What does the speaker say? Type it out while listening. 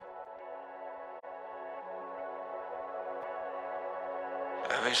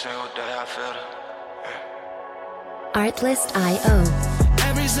Every single day I feel Artlist.io.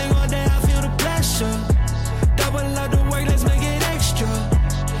 Every single day I feel the pressure. Double up the work, let's make it extra.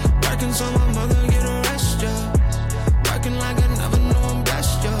 Working so my mother get a rest, yeah. Working like I never knew I'm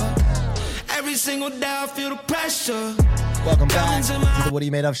best, yeah. Every single day I feel the pressure. Welcome back to the What Are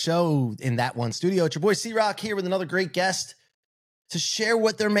You Made Of show in That One studio. It's your boy C-Rock here with another great guest to share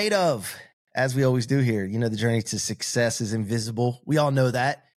what they're made of. As we always do here, you know, the journey to success is invisible. We all know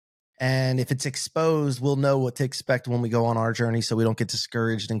that. And if it's exposed, we'll know what to expect when we go on our journey so we don't get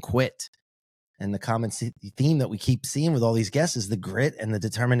discouraged and quit. And the common theme that we keep seeing with all these guests is the grit and the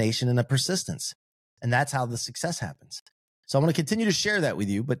determination and the persistence. And that's how the success happens. So I want to continue to share that with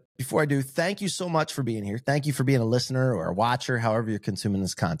you. But before I do, thank you so much for being here. Thank you for being a listener or a watcher, however you're consuming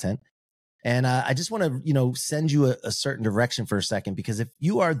this content. And I just want to, send you a certain direction for a second, because if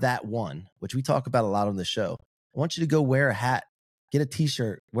you are that one, which we talk about a lot on the show, I want you to go wear a hat, get a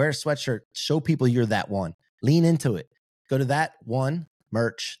t-shirt, wear a sweatshirt, show people you're that one, lean into it. Go to that one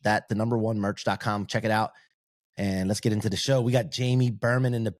merch, the number one merch.com. Check it out. And let's get into the show. We got Jamie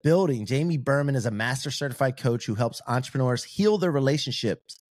Berman in the building. Jamie Berman is a master certified coach who helps entrepreneurs heal their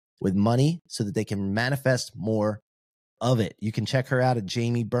relationships with money so that they can manifest more of it. You can check her out at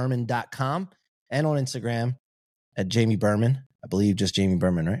jamieberman.com and on Instagram at Jamie Berman. I believe just Jamie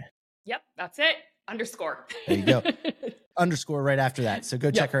Berman, right? Yep, that's it. Underscore. There you go. Underscore right after that. So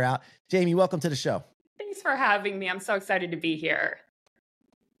go check her out. Jamie, welcome to the show. Thanks for having me. I'm so excited to be here.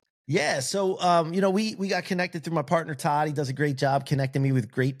 Yeah. So, we got connected through my partner, Todd. He does a great job connecting me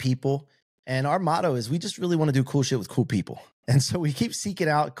with great people. And our motto is we just really want to do cool shit with cool people. And so we keep seeking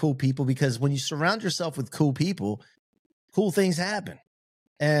out cool people, because when you surround yourself with cool people, cool things happen.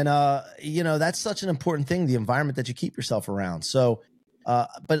 And, that's such an important thing, the environment that you keep yourself around. So,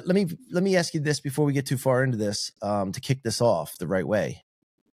 but let me ask you this before we get too far into this, to kick this off the right way.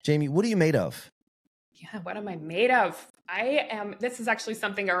 Jamie, what are you made of? Yeah, what am I made of? This is actually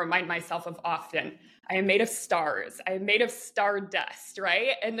something I remind myself of often. I am made of stars. I am made of stardust,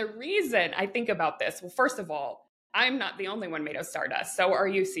 right? And the reason I think about this, well, first of all, I'm not the only one made of stardust. So are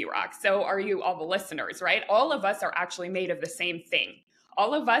you, C-Rock. So are you, all the listeners, right? All of us are actually made of the same thing.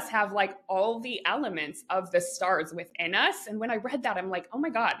 All of us have like all the elements of the stars within us. And when I read that, I'm like, oh my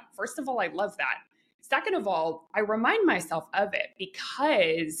God, first of all, I love that. Second of all, I remind myself of it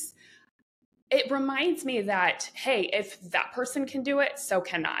because it reminds me that, hey, if that person can do it, so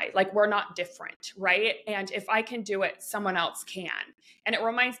can I. Like, we're not different, right? And if I can do it, someone else can. And it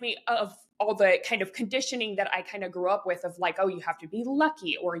reminds me of all the kind of conditioning that I kind of grew up with of like, oh, you have to be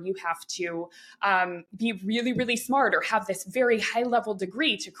lucky, or you have to be really, really smart, or have this very high level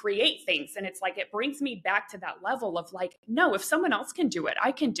degree to create things. And it's like, it brings me back to that level of like, no, if someone else can do it,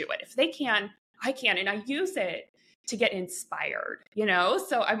 I can do it. If they can, I can. And I use it to get inspired,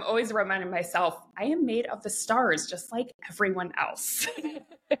 So I'm always reminding myself, I am made of the stars, just like everyone else.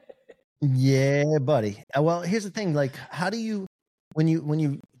 Yeah, buddy. Well, here's the thing. Like, how do you, when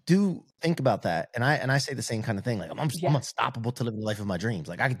you do think about that, and I say the same kind of thing, like I'm unstoppable to live the life of my dreams.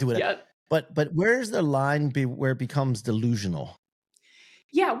 Like I could do it. Yeah. But where's the line where it becomes delusional?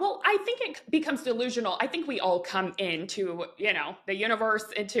 Yeah, well, I think it becomes delusional. I think we all come into, the universe,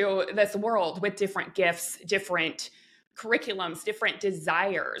 into this world with different gifts, different curriculums, different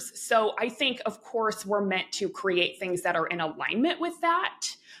desires. So I think, of course, we're meant to create things that are in alignment with that.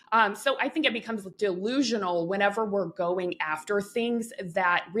 So I think it becomes delusional whenever we're going after things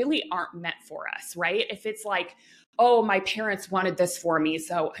that really aren't meant for us, right? If it's like, oh, my parents wanted this for me,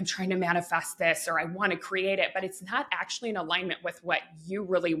 so I'm trying to manifest this, or I want to create it, but it's not actually in alignment with what you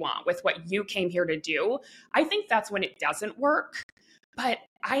really want, with what you came here to do. I think that's when it doesn't work. But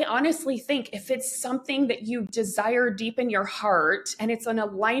I honestly think if it's something that you desire deep in your heart, and it's in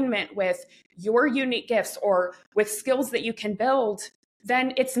alignment with your unique gifts or with skills that you can build,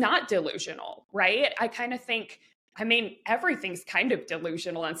 then it's not delusional, right? I kind of think, everything's kind of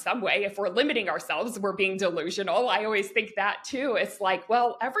delusional in some way. If we're limiting ourselves, we're being delusional. I always think that too. It's like,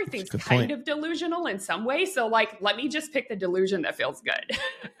 well, everything's kind of delusional in some way. So like, let me just pick the delusion that feels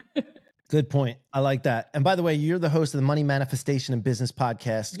good. Good point. I like that. And by the way, you're the host of the Money Manifestation and Business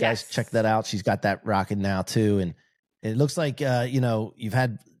Podcast. Guys, check that out. She's got that rocking now too. And it looks like, you've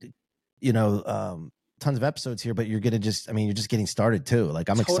had, tons of episodes here, but you're going to you're just getting started too. Like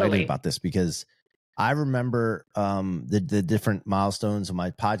I'm excited about this because I remember the different milestones of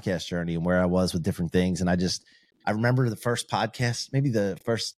my podcast journey and where I was with different things. And I remember the first podcast, maybe the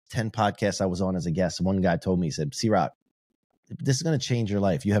first 10 podcasts I was on as a guest. One guy told me, he said, C-Rock, this is going to change your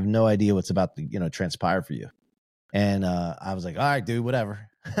life. You have no idea what's about to, transpire for you. And I was like, all right, dude, whatever.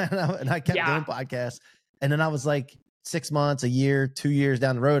 and I kept doing podcasts. And then I was like, 6 months, a year, 2 years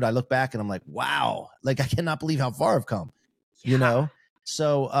down the road, I look back and I'm like, wow, like I cannot believe how far I've come, you know?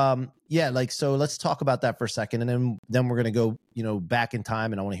 So, yeah, like, so let's talk about that for a second. And then we're going to go, back in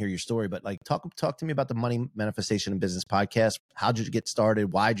time, and I want to hear your story, but like, talk to me about the Money Manifestation and Business podcast. How'd you get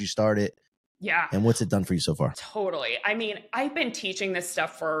started? Why'd you start it? Yeah. And what's it done for you so far? Totally. I mean, I've been teaching this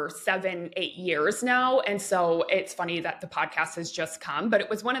stuff for 7-8 years now. And so it's funny that the podcast has just come, but it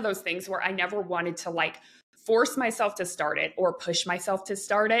was one of those things where I never wanted to like force myself to start it or push myself to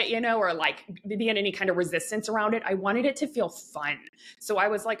start it, or like be in any kind of resistance around it. I wanted it to feel fun. So I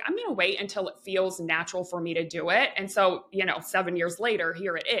was like, I'm going to wait until it feels natural for me to do it. And so, 7 years later,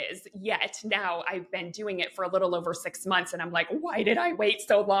 here it is. Yet now I've been doing it for a little over 6 months. And I'm like, why did I wait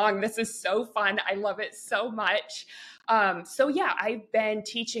so long? This is so fun. I love it so much. So yeah, I've been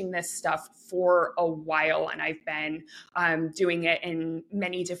teaching this stuff for a while, and I've been doing it in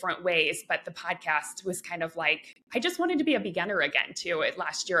many different ways. But the podcast was kind of like, I just wanted to be a beginner again too.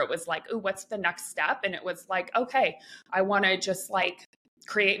 Last year, it was like, oh, what's the next step? And it was like, okay, I want to just like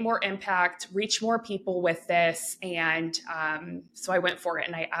create more impact, reach more people with this. And so I went for it,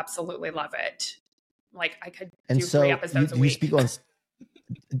 and I absolutely love it. Like I could do 3 episodes a week.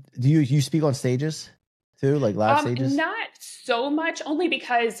 Do you speak on stages? Too, like live stages? Not so much, only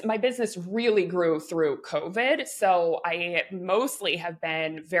because my business really grew through COVID. So I mostly have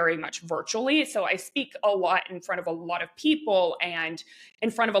been very much virtually. So I speak a lot in front of a lot of people and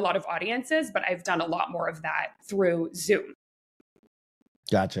in front of a lot of audiences, but I've done a lot more of that through Zoom.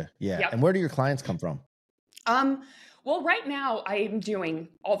 Gotcha. Yeah. Yep. And where do your clients come from? Well, right now I'm doing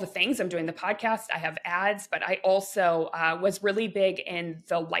all the things. I'm doing the podcast. I have ads, but I also was really big in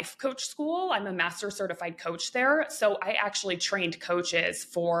the life coach school. I'm a master certified coach there. So I actually trained coaches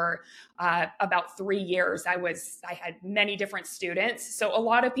for about 3 years. I had many different students. So a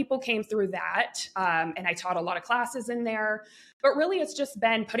lot of people came through that. And I taught a lot of classes in there. But really, it's just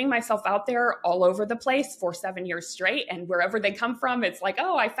been putting myself out there all over the place for 7 years straight. And wherever they come from, it's like,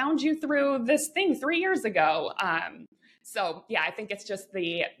 oh, I found you through this thing 3 years ago. So yeah, I think it's just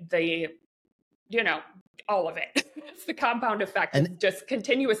the all of it. It's the compound effect of just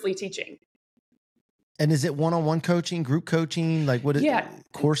continuously teaching. And is it one-on-one coaching, group coaching? Like what is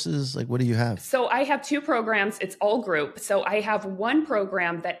courses? Like what do you have? So I have 2 programs. It's all group. So I have one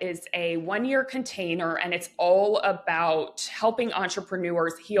program that is a 1-year container, and it's all about helping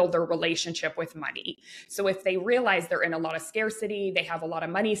entrepreneurs heal their relationship with money. So if they realize they're in a lot of scarcity, they have a lot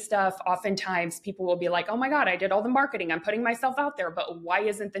of money stuff, oftentimes people will be like, oh my God, I did all the marketing. I'm putting myself out there, but why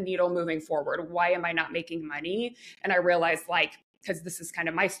isn't the needle moving forward? Why am I not making money? And I realized because this is kind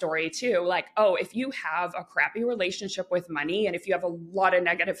of my story too, like, oh, if you have a crappy relationship with money, and if you have a lot of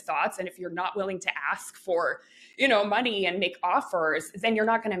negative thoughts, and if you're not willing to ask for, money and make offers, then you're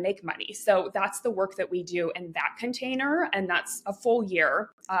not going to make money. So that's the work that we do in that container. And that's a full year,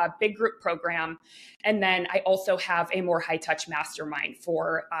 big group program. And then I also have a more high touch mastermind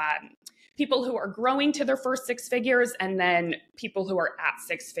for people who are growing to their first 6 figures, and then people who are at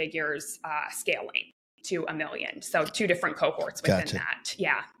 6 figures scaling to $1 million. So 2 different cohorts within that.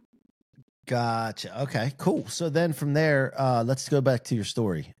 Yeah. Gotcha. Okay, cool. So then from there, let's go back to your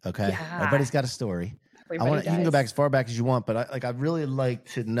story. Okay. Yeah. Everybody's got a story. You can go back as far back as you want, but I'd really like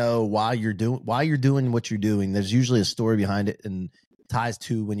to know why you're doing what you're doing. There's usually a story behind it, and ties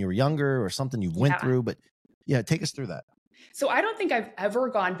to when you were younger or something you went through, but take us through that. So I don't think I've ever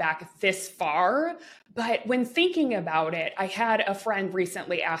gone back this far, but when thinking about it, I had a friend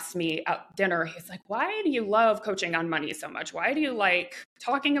recently ask me at dinner, he's like, why do you love coaching on money so much? Why do you like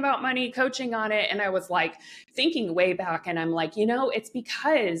talking about money, coaching on it? And I was like thinking way back, and I'm like, it's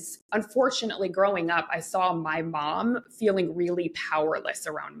because unfortunately growing up, I saw my mom feeling really powerless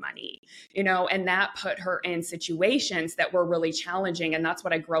around money, and that put her in situations that were really challenging. And that's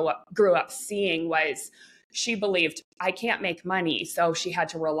what I grew up seeing was she believed I can't make money. So she had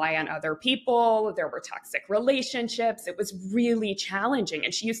to rely on other people. There were toxic relationships. It was really challenging.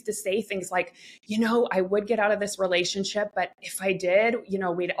 And she used to say things like, I would get out of this relationship, but if I did,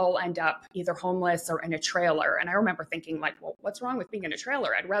 we'd all end up either homeless or in a trailer. And I remember thinking like, well, what's wrong with being in a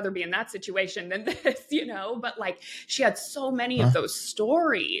trailer? I'd rather be in that situation than this, but like she had so many of those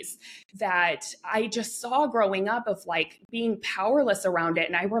stories that I just saw growing up of like being powerless around it.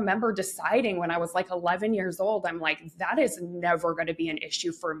 And I remember deciding when I was like 11 years old, I'm like, that is never going to be an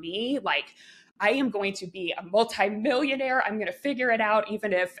issue for me. Like I am going to be a multimillionaire. I'm going to figure it out,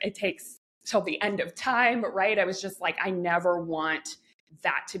 even if it takes till the end of time. Right. I was just like, I never want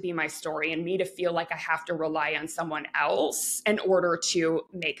that to be my story and me to feel like I have to rely on someone else in order to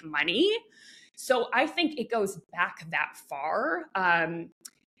make money. So I think it goes back that far.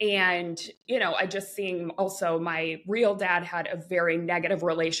 And, I just seeing also my real dad had a very negative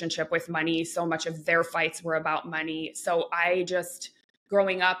relationship with money. So much of their fights were about money. So I just,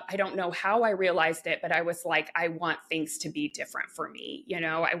 growing up, I don't know how I realized it, but I was like, I want things to be different for me.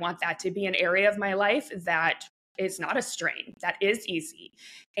 I want that to be an area of my life that is not a strain, that is easy.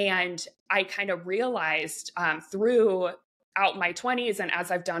 And I kind of realized throughout my 20s and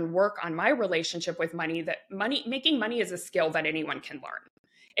as I've done work on my relationship with money, that making money is a skill that anyone can learn.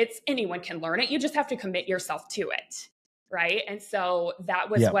 Anyone can learn it. You just have to commit yourself to it. Right. And so that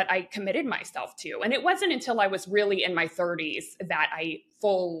was what I committed myself to. And it wasn't until I was really in my 30s that I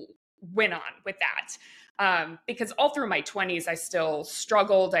full went on with that. Because all through my 20s, I still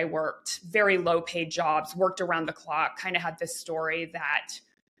struggled. I worked very low paid jobs, worked around the clock, kind of had this story that,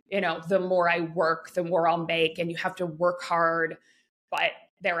 the more I work, the more I'll make, and you have to work hard. But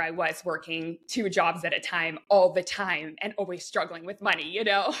there I was working 2 jobs at a time all the time and always struggling with money,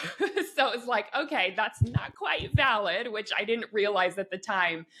 So it's like, okay, that's not quite valid, which I didn't realize at the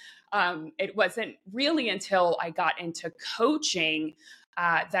time. It wasn't really until I got into coaching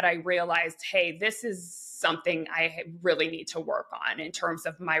that I realized, hey, this is something I really need to work on in terms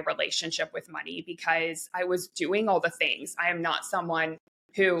of my relationship with money, because I was doing all the things. I am not someone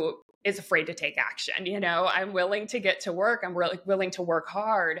who is afraid to take action. I'm willing to get to work. I'm really willing to work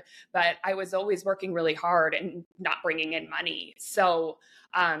hard, but I was always working really hard and not bringing in money. So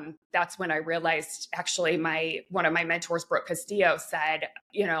that's when I realized, actually, one of my mentors, Brooke Castillo, said,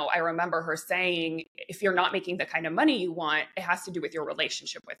 I remember her saying, if you're not making the kind of money you want, it has to do with your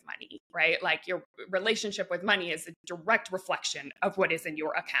relationship with money, right? Like your relationship with money is a direct reflection of what is in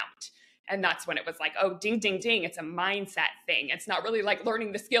your account. And that's when it was like, oh, ding, ding, ding. It's a mindset thing. It's not really like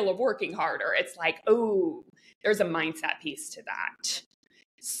learning the skill of working harder. It's like, oh, there's a mindset piece to that.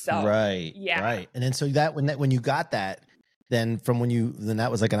 So, right. And then so when you got that, then then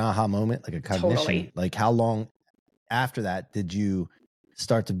that was like an aha moment, like a cognition. Totally. Like how long after that did you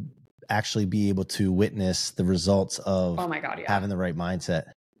start to actually be able to witness the results of oh my God, having the right mindset?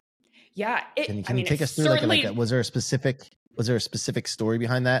 Yeah. Can you take us through was there a specific story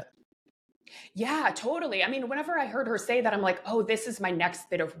behind that? Yeah, totally. I mean, whenever I heard her say that, I'm like, oh, this is my next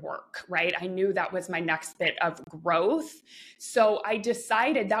bit of work, right? I knew that was my next bit of growth. So I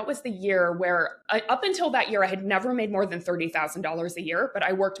decided that was the year where up until that year, I had never made more than $30,000 a year, but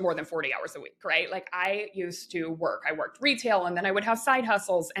I worked more than 40 hours a week, right? Like I used to work, I worked retail, and then I would have side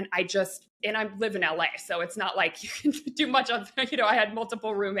hustles, and I live in LA, so it's not like you can do much of, I had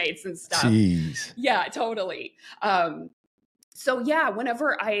multiple roommates and stuff. Jeez. Yeah, totally. So yeah,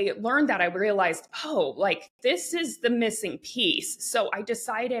 whenever I learned that, I realized, oh, like this is the missing piece. So I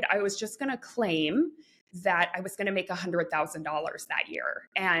decided I was just going to claim that I was going to make $100,000 that year.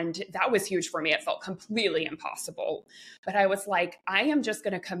 And that was huge for me. It felt completely impossible. But I was like, I am just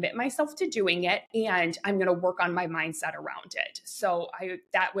going to commit myself to doing it, and I'm going to work on my mindset around it. So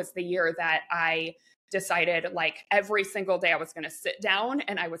that was the year that I decided, like, every single day I was going to sit down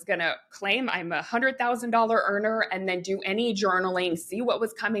and I was going to claim I'm a $100,000 earner, and then do any journaling, see what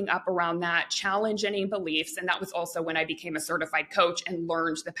was coming up around that, challenge any beliefs. And that was also when I became a certified coach and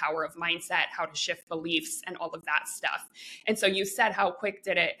learned the power of mindset, how to shift beliefs and all of that stuff. And so you said, how quick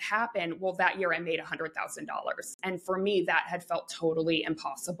did it happen? Well, that year I made $100,000. And for me, that had felt totally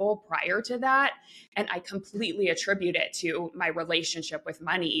impossible prior to that. And I completely attribute it to my relationship with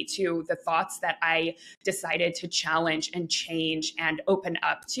money, to the thoughts that I decided to challenge and change and open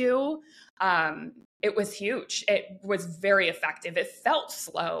up to. It was huge. It was very effective. It felt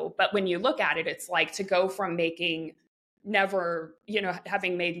slow, but when you look at it, it's like to go from making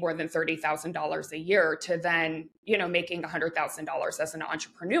having made more than $30,000 a year to then, making $100,000 as an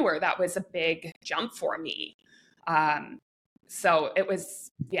entrepreneur. That was a big jump for me. So it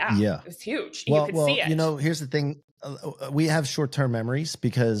was, it was huge. You could see it. Here's the thing. We have short-term memories,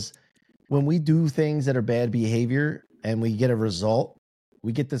 because when we do things that are bad behavior and we get a result,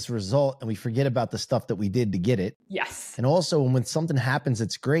 we get this result and we forget about the stuff that we did to get it. Yes. And also when something happens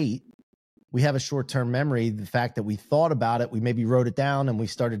that's great, we have a short-term memory. The fact that we thought about it, we maybe wrote it down and we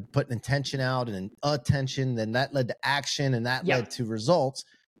started putting intention out and attention, then that led to action, and that led to results.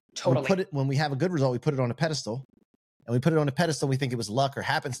 Totally. When we have a good result, we put it on a pedestal, and we put it on a pedestal. We think it was luck or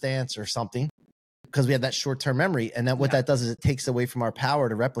happenstance or something, because we have that short-term memory. And then what that does is it takes away from our power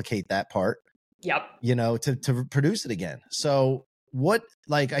to replicate that part, to produce it again. So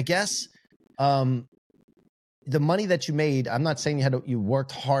I guess, the money that you made, I'm not saying you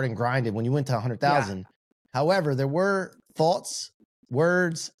worked hard and grinded when you went to 100,000. Yeah. However, there were thoughts,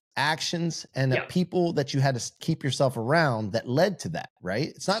 words, actions, and people that you had to keep yourself around that led to that, right?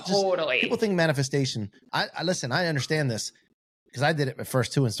 It's not just people think manifestation. I listen, I understand this. because I did it at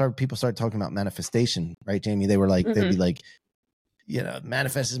first too, and people started talking about manifestation, right, Jamie? They were like, they'd be like,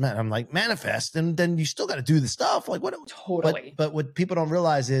 manifest is man. I'm like, manifest, and then you still got to do the stuff. Like what? Totally. But what people don't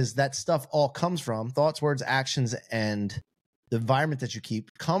realize is that stuff all comes from thoughts, words, actions, and the environment that you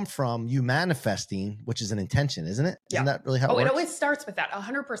keep come from you manifesting, which is an intention, isn't it? Yeah. Isn't that really how it works? It always starts with that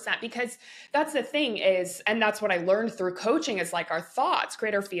 100%, because that's the thing is, and that's what I learned through coaching is like our thoughts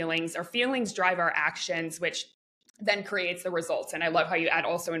create our feelings drive our actions, which then creates the results. And I love how you add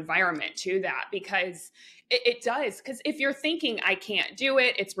also environment to that, because it does. Because if you're thinking, I can't do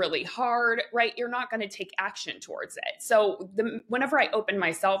it, it's really hard, right? You're not going to take action towards it. So whenever I open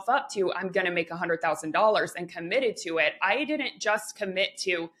myself up to, I'm going to make $100,000 and committed to it, I didn't just commit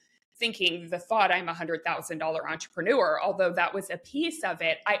to thinking the thought I'm a $100,000 entrepreneur, although that was a piece of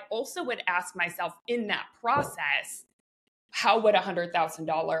it. I also would ask myself in that process, how would a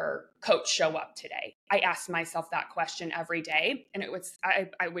 $100,000 coach show up today? I asked myself that question every day, and it was, I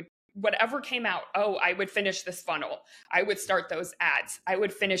would, whatever came out, I would finish this funnel. I would start those ads. I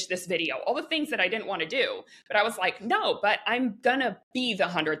would finish this video, all the things that I didn't want to do. But I was like, no, but I'm going to be the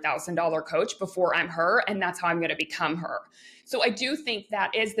 $100,000 coach before I'm her. And that's how I'm going to become her. So I do think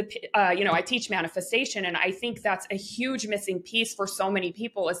that is I teach manifestation. And I think that's a huge missing piece for so many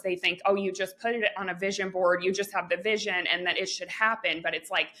people is they think, you just put it on a vision board. You just have the vision and then it should happen. But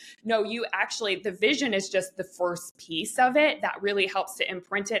it's like, no, the vision is just the first piece of it that really helps to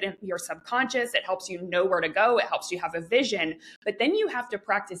imprint it in your subconscious. It helps you know where to go. It helps you have a vision. But then you have to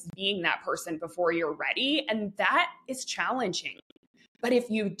practice being that person before you're ready. And that is challenging. But if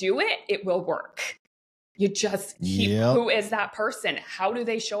you do it, it will work. You just keep, who is that person? How do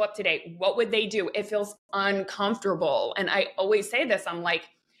they show up today? What would they do? It feels uncomfortable. And I always say this, I'm like,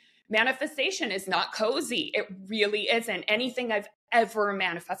 manifestation is not cozy. It really isn't. Anything I've ever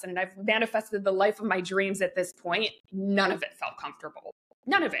manifested, and I've manifested the life of my dreams at this point, none of it felt comfortable.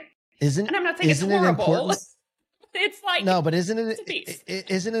 None of it. And I'm not saying it's horrible. It's like, no, but isn't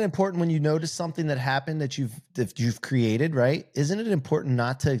it important when you notice something that happened that you've created, right? Isn't it important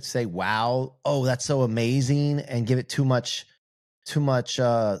not to say, wow, that's so amazing, and give it too much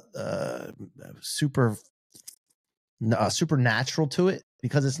supernatural to it?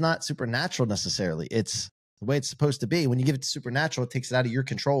 Because it's not supernatural necessarily. It's the way it's supposed to be. When you give it to supernatural, it takes it out of your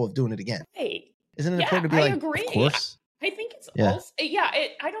control of doing it again. Hey, isn't it important to be I like, agree. Of course. I think it's also,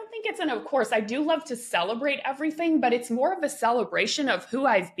 I don't think it's of course. I do love to celebrate everything, but it's more of a celebration of who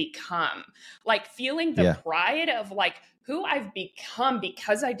I've become. Like feeling the pride of like who I've become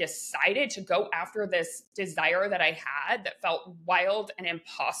because I decided to go after this desire that I had that felt wild and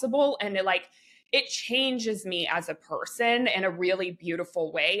impossible. And it changes me as a person in a really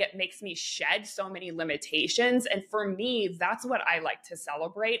beautiful way. It makes me shed so many limitations. And for me, that's what I like to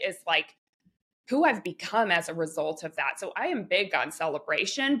celebrate is like who I've become as a result of that. So I am big on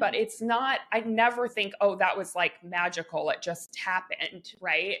celebration, but it's not, I never think, that was like magical. It just happened,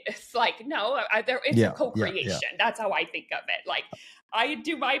 right? It's like, no, it's a co-creation. That's how I think of it. Like I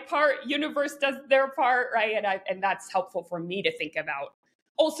do my part, universe does their part, right? And that's helpful for me to think about.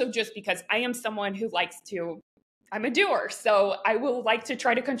 Also, just because I am someone who I'm a doer. So I will like to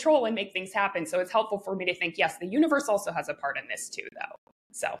try to control and make things happen. So it's helpful for me to think, yes, the universe also has a part in this too, though.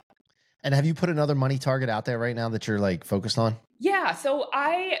 So. And have you put another money target out there right now that you're like focused on? Yeah. So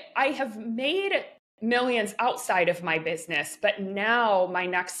I have made millions outside of my business, but now my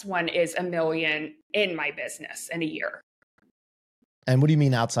next one is $1 million in my business in a year. And what do you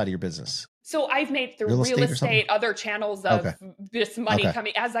mean outside of your business? So I've made through real estate, other channels of this money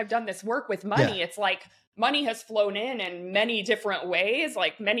coming. As I've done this work with money, it's like money has flown in many different ways,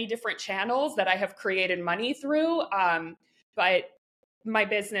 like many different channels that I have created money through. But my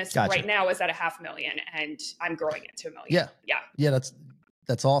business right now is at $500,000 and I'm growing it to $1 million. Yeah.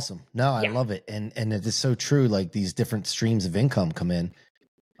 That's awesome. No, I love it. And it is so true. Like these different streams of income come in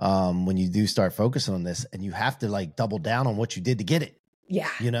when you do start focusing on this, and you have to like double down on what you did to get it. Yeah.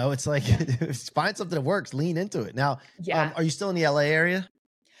 It's like find something that works, lean into it. Now, are you still in the LA area?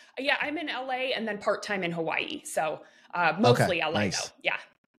 Yeah, I'm in LA and then part-time in Hawaii. So mostly LA though. Yeah.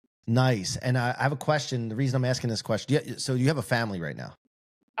 Nice. And I have a question. The reason I'm asking this question, so you have a family right now?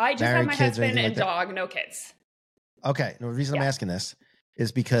 I just have my husband and dog, no kids. Okay. No, the reason I'm asking this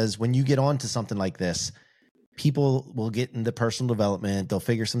is because when you get onto something like this, people will get into personal development, they'll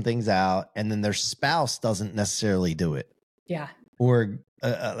figure some things out, and then their spouse doesn't necessarily do it. Yeah. Or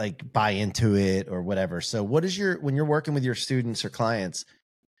like buy into it or whatever. So when you're working with your students or clients,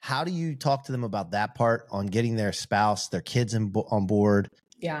 how do you talk to them about that part on getting their spouse, their kids on board?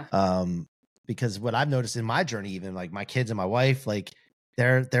 Yeah. Because what I've noticed in my journey, even like my kids and my wife, like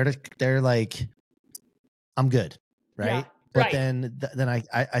they're like, I'm good. Right. But Right. then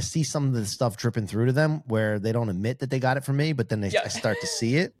I see some of the stuff dripping through to them where they don't admit that they got it from me, but then I start to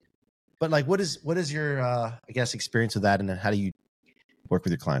see it. But like, what is your, I guess, experience with that? And then how do you work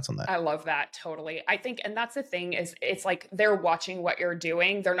with your clients on that? I love that. Totally. I think, and that's the thing is it's like they're watching what you're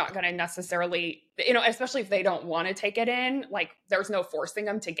doing. They're not going to necessarily, especially if they don't want to take it in, like there's no forcing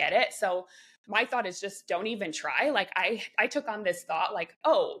them to get it. So my thought is just don't even try. Like I took on this thought like,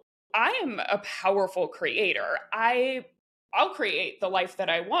 oh, I am a powerful creator. I'll create the life that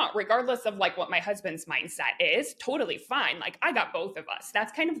I want, regardless of like what my husband's mindset is. Totally fine. Like I got both of us.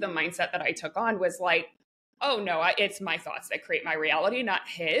 That's kind of the mindset that I took on was like, oh no, it's my thoughts that create my reality, not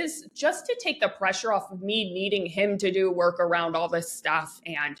his, just to take the pressure off of me needing him to do work around all this stuff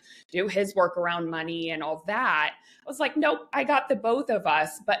and do his work around money and all that. I was like, nope, I got the both of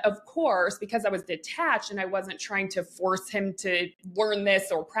us. But of course, because I was detached and I wasn't trying to force him to learn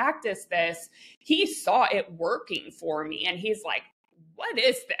this or practice this, he saw it working for me. And he's like, what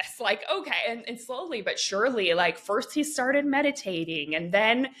is this? Like, okay. And slowly but surely, like first he started meditating and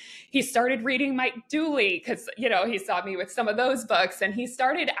then he started reading Mike Dooley because, he saw me with some of those books and he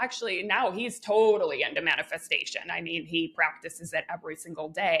started actually, now he's totally into manifestation. I mean, he practices it every single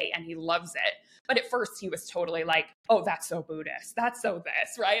day and he loves it. But at first he was totally like, oh, that's so Buddhist. That's so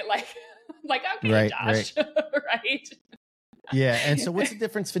this, right? Like, okay, right, Josh, right? Yeah. And so what's the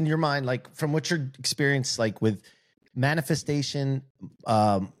difference in your mind, like from what your experience, like with manifestation,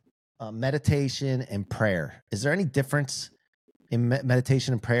 meditation and prayer? Is there any difference in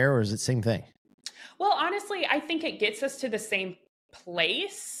meditation and prayer, or is it the same thing? Well, honestly, I think it gets us to the same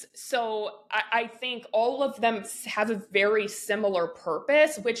place. So I think all of them have a very similar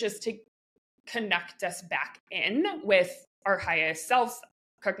purpose, which is to connect us back in with our highest selves,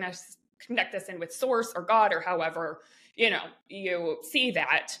 connect us in with source or God or however, you see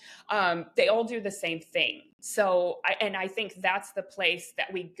that. They all do the same thing. So, I think that's the place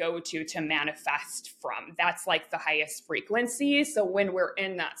that we go to manifest from. That's like the highest frequency. So when we're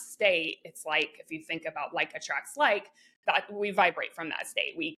in that state, it's like, if you think about like attracts like, that we vibrate from that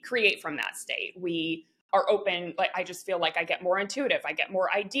state. We create from that state. We are open. Like, I just feel like I get more intuitive. I get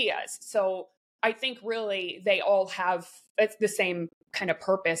more ideas. So I think really they all have, it's the same kind of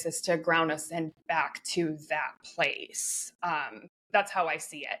purpose, is to ground us and back to that place. That's how I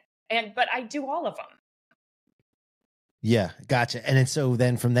see it. But I do all of them. Yeah, gotcha. And then so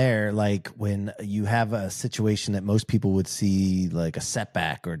then from there, like when you have a situation that most people would see like a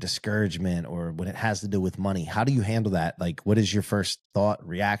setback or discouragement, or when it has to do with money, how do you handle that? Like, what is your first thought,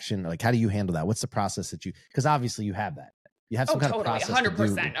 reaction? Like, how do you handle that? What's the process that because obviously you have that. You have some kind of process.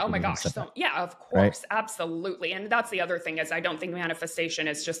 100%. Oh my gosh. So yeah, of course. Right? Absolutely. And that's the other thing is I don't think manifestation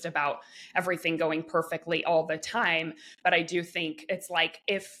is just about everything going perfectly all the time. But I do think it's like,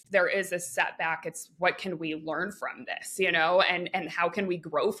 if there is a setback, it's what can we learn from this, and how can we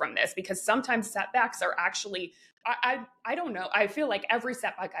grow from this? Because sometimes setbacks are actually, I don't know. I feel like every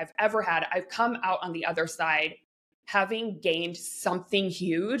setback I've ever had, I've come out on the other side having gained something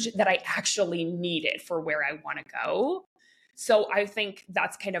huge that I actually needed for where I want to go. So I think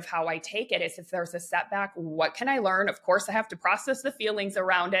that's kind of how I take it, is if there's a setback, what can I learn? Of course, I have to process the feelings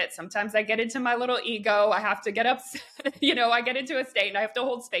around it. Sometimes I get into my little ego. I have to get upset, I get into a state and I have to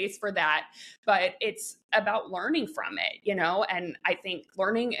hold space for that. But it's about learning from it, and I think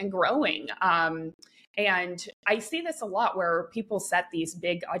learning and growing. And I see this a lot where people set these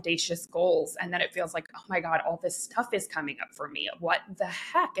big audacious goals and then it feels like, oh my God, all this stuff is coming up for me. What the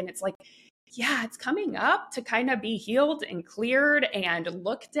heck? And it's like, yeah, it's coming up to kind of be healed and cleared and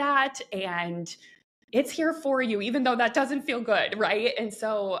looked at, and it's here for you, even though that doesn't feel good, right? And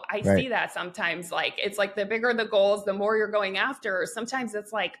so I see that sometimes, like, it's like the bigger the goals, the more you're going after. Sometimes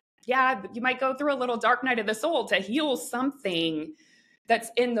it's like, yeah, you might go through a little dark night of the soul to heal something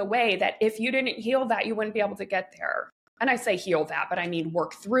that's in the way, that if you didn't heal that, you wouldn't be able to get there. And I say heal that, but I mean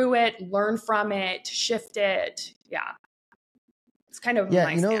work through it, learn from it, shift it. Yeah. It's kind of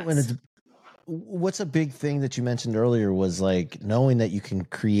my stance. What's a big thing that you mentioned earlier was like knowing that you can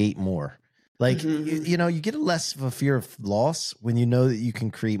create more. Like, you get less of a fear of loss when you know that you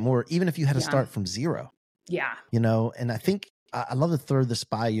can create more, even if you had to start from zero. Yeah. And I think I love to throw this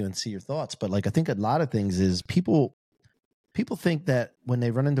by you and see your thoughts, but like, I think a lot of things is people think that when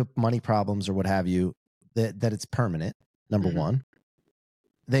they run into money problems or what have you, that it's permanent. Number one,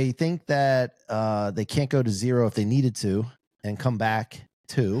 they think that they can't go to zero if they needed to and come back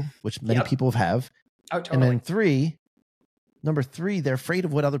to, which many people have. Oh, totally. And then number three, they're afraid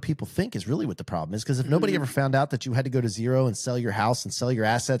of what other people think is really what the problem is. Because if nobody ever found out that you had to go to zero and sell your house and sell your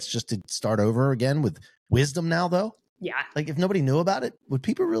assets just to start over again with wisdom now, though. Yeah. Like if nobody knew about it, would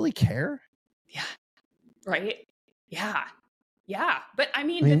people really care? Yeah. Right. Yeah. Yeah. But I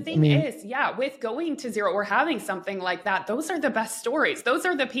mean, the thing is, yeah, with going to zero or having something like that, those are the best stories. Those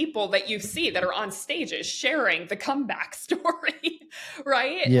are the people that you see that are on stages sharing the comeback story,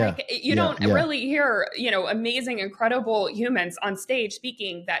 right? Yeah. Like you don't really hear, amazing, incredible humans on stage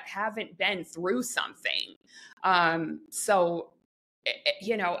speaking that haven't been through something. So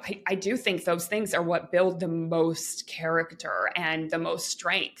I do think those things are what build the most character and the most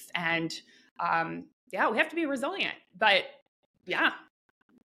strength. And we have to be resilient, but yeah.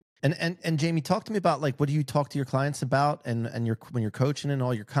 And Jamie, talk to me about like, what do you talk to your clients about and when you're coaching and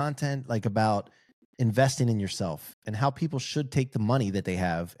all your content, like about investing in yourself and how people should take the money that they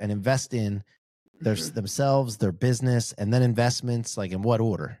have and invest in themselves, their business, and then investments, like in what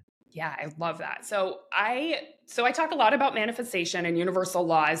order? Yeah, I love that. So I talk a lot about manifestation and universal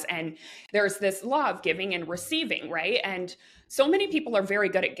laws, and there's this law of giving and receiving, right? And so many people are very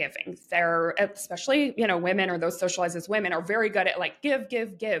good at giving. They're, especially, women or those socialized as women are very good at like give.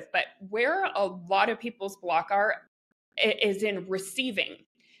 But where a lot of people's block are is in receiving.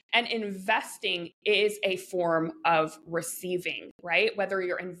 And investing is a form of receiving, right? Whether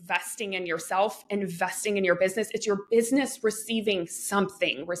you're investing in yourself, investing in your business, it's your business receiving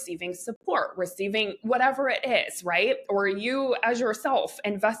something, receiving support, receiving whatever it is, right? Or you as yourself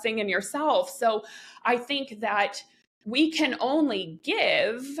investing in yourself. So I think that we can only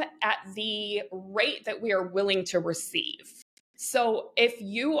give at the rate that we are willing to receive. So if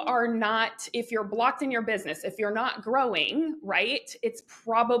you're blocked in your business, if you're not growing, right, it's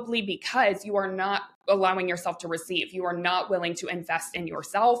probably because you are not allowing yourself to receive. You are not willing to invest in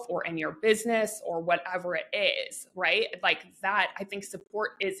yourself or in your business or whatever it is, right? Like that, I think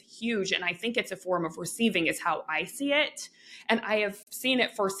support is huge. And I think it's a form of receiving is how I see it. And I have seen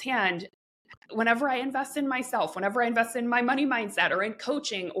it firsthand. Whenever I invest in myself, whenever I invest in my money mindset or in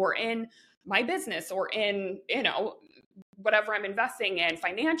coaching or in my business or in, whatever I'm investing in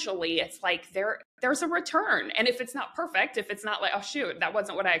financially, it's like there's a return. And if it's not perfect, if it's not like, oh shoot, that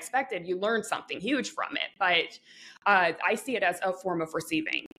wasn't what I expected, you learn something huge from it. But I see it as a form of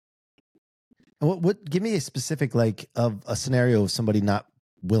receiving. What give me a specific like of a scenario of somebody not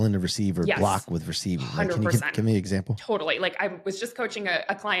willing to receive or block with receiving? Like, can you give me an example? Totally. Like I was just coaching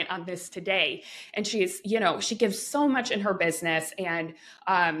a client on this today, and she's, she gives so much in her business, and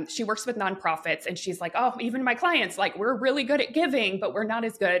she works with nonprofits, and she's like, oh, even my clients, like we're really good at giving, but we're not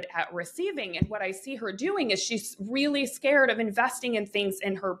as good at receiving. And what I see her doing is she's really scared of investing in things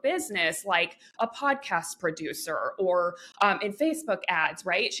in her business, like a podcast producer or in Facebook ads,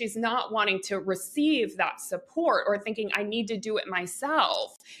 right? She's not wanting to receive that support or thinking I need to do it myself.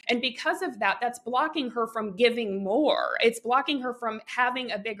 And because of that, that's blocking her from giving more. It's blocking her from having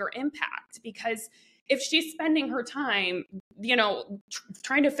a bigger impact, because if she's spending her time,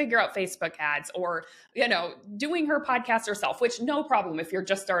 trying to figure out Facebook ads or, doing her podcast herself, which no problem if you're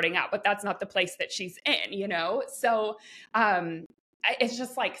just starting out, but that's not the place that she's in, So, it's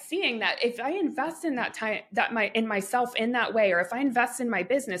just like seeing that if I invest in that time, in myself in that way, or if I invest in my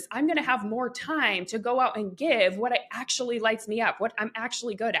business, I'm going to have more time to go out and give what actually lights me up, what I'm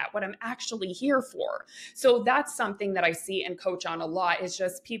actually good at, what I'm actually here for. So that's something that I see and coach on a lot, is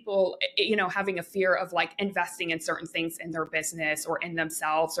just people, having a fear of like investing in certain things in their business or in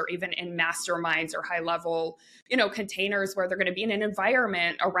themselves, or even in masterminds or high level, containers where they're going to be in an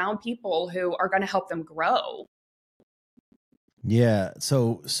environment around people who are going to help them grow. Yeah.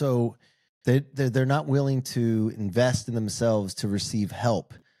 So they're not willing to invest in themselves to receive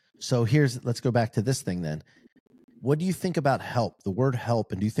help. So let's go back to this thing then. What do you think about help, the word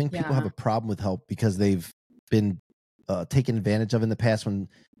help? And do you think people have a problem with help because they've been taken advantage of in the past when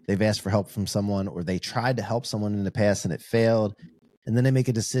they've asked for help from someone, or they tried to help someone in the past and it failed? And then they make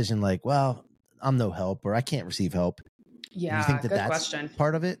a decision like, well, I'm no help, or I can't receive help. Yeah. Do you think that's question.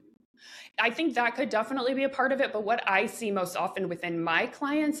 Part of it? I think that could definitely be a part of it. But what I see most often within my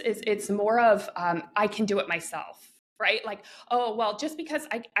clients is it's more of, I can do it myself, right? Like, oh, well, just because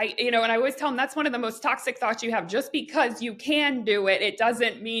I and I always tell them that's one of the most toxic thoughts you have. Just because you can do it, it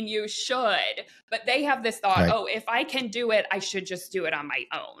doesn't mean you should. But they have this thought, right. Oh, if I can do it, I should just do it on my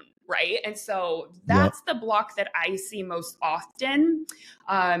own. Right. And so that's the block that I see most often,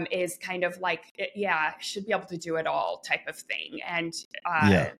 is kind of like, I should be able to do it all type of thing. And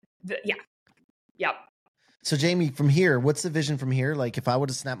Yep. So Jamie, from here, what's the vision from here? Like if I would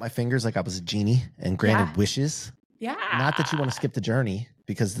have snapped my fingers like I was a genie and granted wishes. Yeah. Not that you want to skip the journey,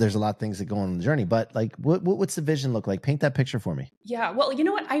 because there's a lot of things that go on in the journey, but like what's the vision look like? Paint that picture for me. Yeah. Well, you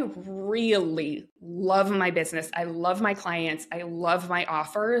know what? I really love my business. I love my clients. I love my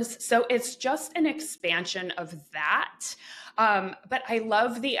offers. So it's just an expansion of that. But I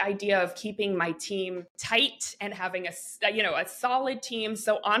love the idea of keeping my team tight and having a solid team.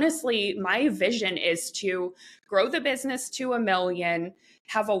 So honestly, my vision is to grow the business to $1 million,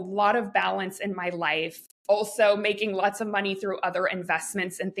 have a lot of balance in my life, also making lots of money through other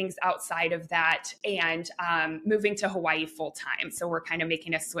investments and things outside of that, and moving to Hawaii full time. So we're kind of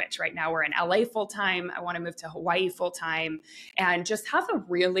making a switch. Right now we're in LA full time. I want to move to Hawaii full time and just have a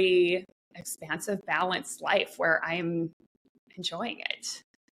really expansive, balanced life where I'm enjoying it.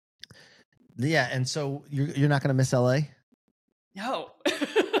 Yeah. And so you're not going to miss LA? No.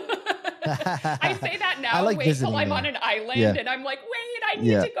 I say that now. I like wait till I'm there. on an island and I'm like, wait, I need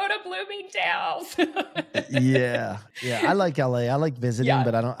to go to Bloomingdale's. Yeah. I like LA. I like visiting,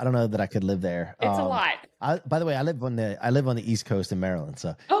 but I don't know that I could live there. It's a lot. By the way, I live on the East Coast in Maryland,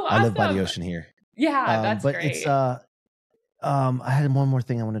 so awesome. I live by the ocean here. Yeah, that's but great. It's I had one more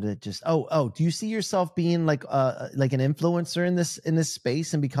thing I wanted to just do you see yourself being like an influencer in this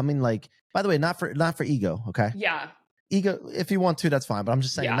space and becoming like, by the way, not for ego, okay? Yeah. Ego, if you want to, that's fine. But I'm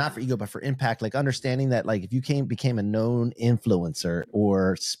just saying, not for ego, but for impact. Like understanding that, like if you became a known influencer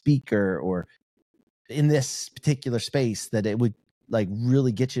or speaker or in this particular space, that it would like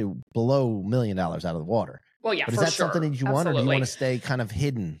really get you below $1 million out of the water. Well, yeah, but is that something that you want, or do you want to stay kind of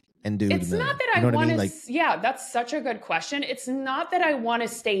hidden and do? It's not that I want to. Yeah, that's such a good question. It's not that I want to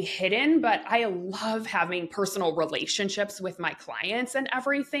stay hidden, but I love having personal relationships with my clients and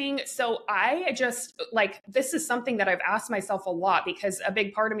everything. So I just like, this is something that I've asked myself a lot, because a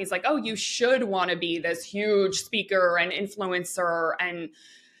big part of me is like, oh, you should want to be this huge speaker and influencer,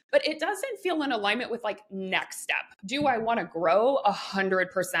 but it doesn't feel in alignment with like next step. Do I want to grow?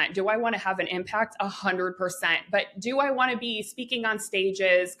 100%. Do I want to have an impact? 100%. But do I want to be speaking on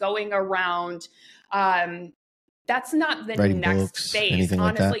stages, going around? That's not the writing next books, phase,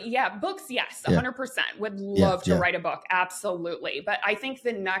 honestly. Like yeah, books, yes, 100%. Would love to write a book, absolutely. But I think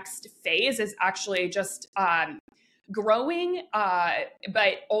the next phase is actually just growing,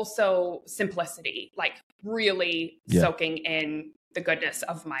 but also simplicity, like really soaking in the goodness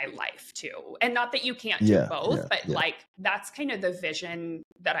of my life too. And not that you can't do both, but like that's kind of the vision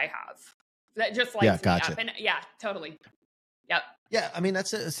that I have. That just lights me up. And totally. Yep. Yeah, I mean,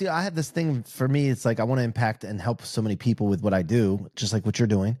 that's it. See, I have this thing for me. It's like I want to impact and help so many people with what I do, just like what you're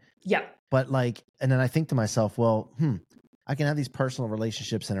doing. Yeah. But like, and then I think to myself, well, I can have these personal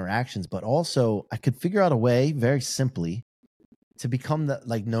relationships, interactions, but also I could figure out a way very simply to become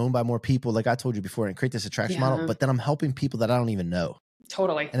known by more people, like I told you before, and create this attraction model. But then I'm helping people that I don't even know.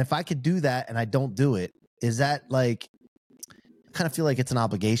 Totally. And if I could do that and I don't do it, is that like, I kind of feel like it's an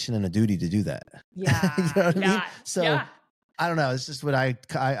obligation and a duty to do that. Yeah. You know what I mean? So I don't know. It's just what I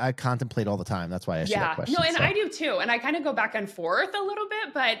contemplate all the time. That's why I asked you that question. No, and I do too. And I kind of go back and forth a little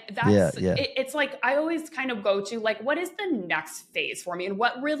bit, but that's, it's like, I always kind of go to like, what is the next phase for me and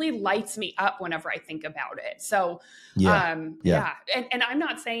what really lights me up whenever I think about it. So, And I'm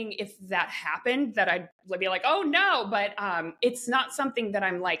not saying if that happened that I'd be like, oh no, but it's not something that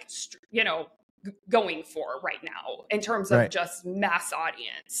I'm like, going for right now in terms of just mass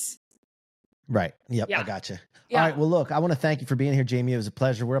audience. Right. Yep. I gotcha. All right. Well, look, I want to thank you for being here, Jamie. It was a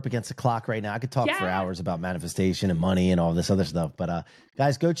pleasure. We're up against the clock right now. I could talk for hours about manifestation and money and all this other stuff. But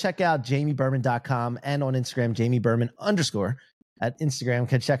guys, go check out jamieberman.com and on Instagram, jamieberman_ at Instagram.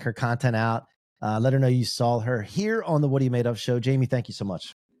 Can check her content out. Let her know you saw her here on the What Are You Made Of show. Jamie, thank you so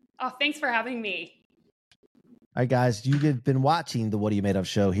much. Oh, thanks for having me. All right, guys, you've been watching the What Are You Made Of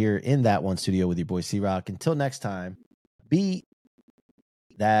show here in That One Studio with your boy C-Rock. Until next time, be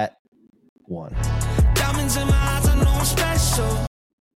that one. Diamonds in my eyes, I know I'm special.